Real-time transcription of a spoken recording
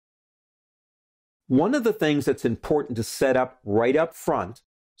One of the things that's important to set up right up front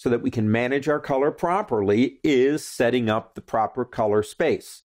so that we can manage our color properly is setting up the proper color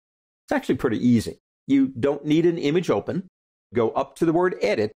space. It's actually pretty easy. You don't need an image open. Go up to the word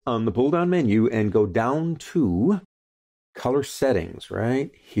Edit on the pull-down menu and go down to Color Settings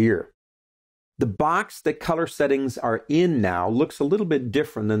right here. The box that color settings are in now looks a little bit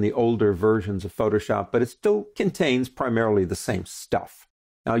different than the older versions of Photoshop, but it still contains primarily the same stuff.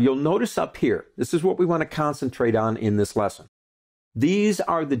 Now you'll notice up here, this is what we want to concentrate on in this lesson. These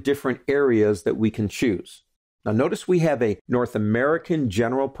are the different areas that we can choose. Now notice we have a North American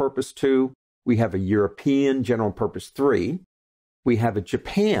General Purpose 2, we have a European General Purpose 3, we have a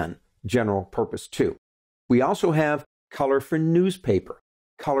Japan General Purpose 2. We also have color for newspaper,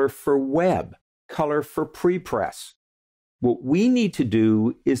 color for web, color for prepress. What we need to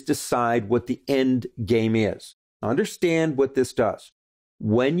do is decide what the end game is. Understand what this does.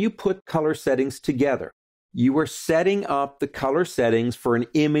 When you put color settings together, you are setting up the color settings for an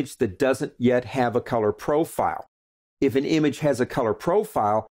image that doesn't yet have a color profile. If an image has a color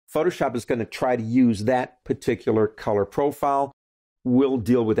profile, Photoshop is going to try to use that particular color profile. We'll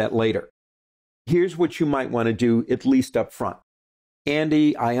deal with that later. Here's what you might want to do, at least up front.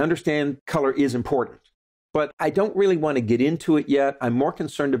 Andy, I understand color is important, but I don't really want to get into it yet. I'm more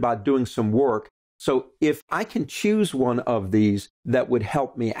concerned about doing some work. So if I can choose one of these that would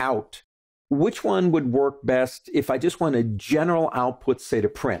help me out, which one would work best if I just want a general output, say, to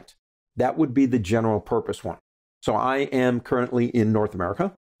print? That would be the general purpose one. So I am currently in North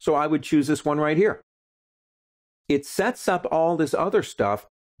America, so I would choose this one right here. It sets up all this other stuff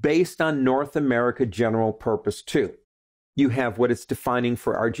based on North America General Purpose 2. You have what it's defining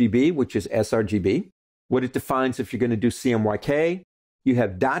for RGB, which is sRGB, what it defines if you're going to do CMYK. You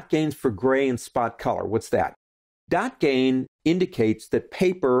have dot gains for gray and spot color. What's that? Dot gain indicates that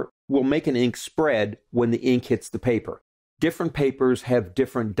paper will make an ink spread when the ink hits the paper. Different papers have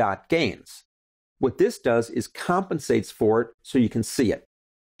different dot gains. What this does is compensates for it so you can see it.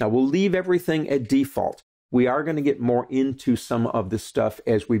 Now we'll leave everything at default. We are going to get more into some of this stuff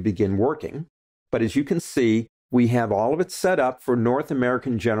as we begin working. But as you can see, we have all of it set up for North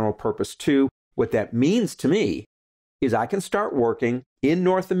American General Purpose 2. What that means to me is I can start working in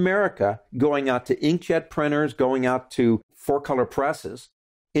North America, going out to inkjet printers, going out to 4-color presses,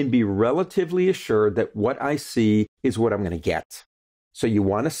 and be relatively assured that what I see is what I'm going to get. So you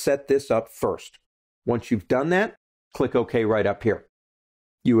want to set this up first. Once you've done that, click OK right up here.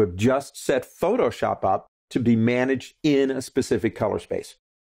 You have just set Photoshop up to be managed in a specific color space.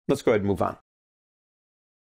 Let's go ahead and move on.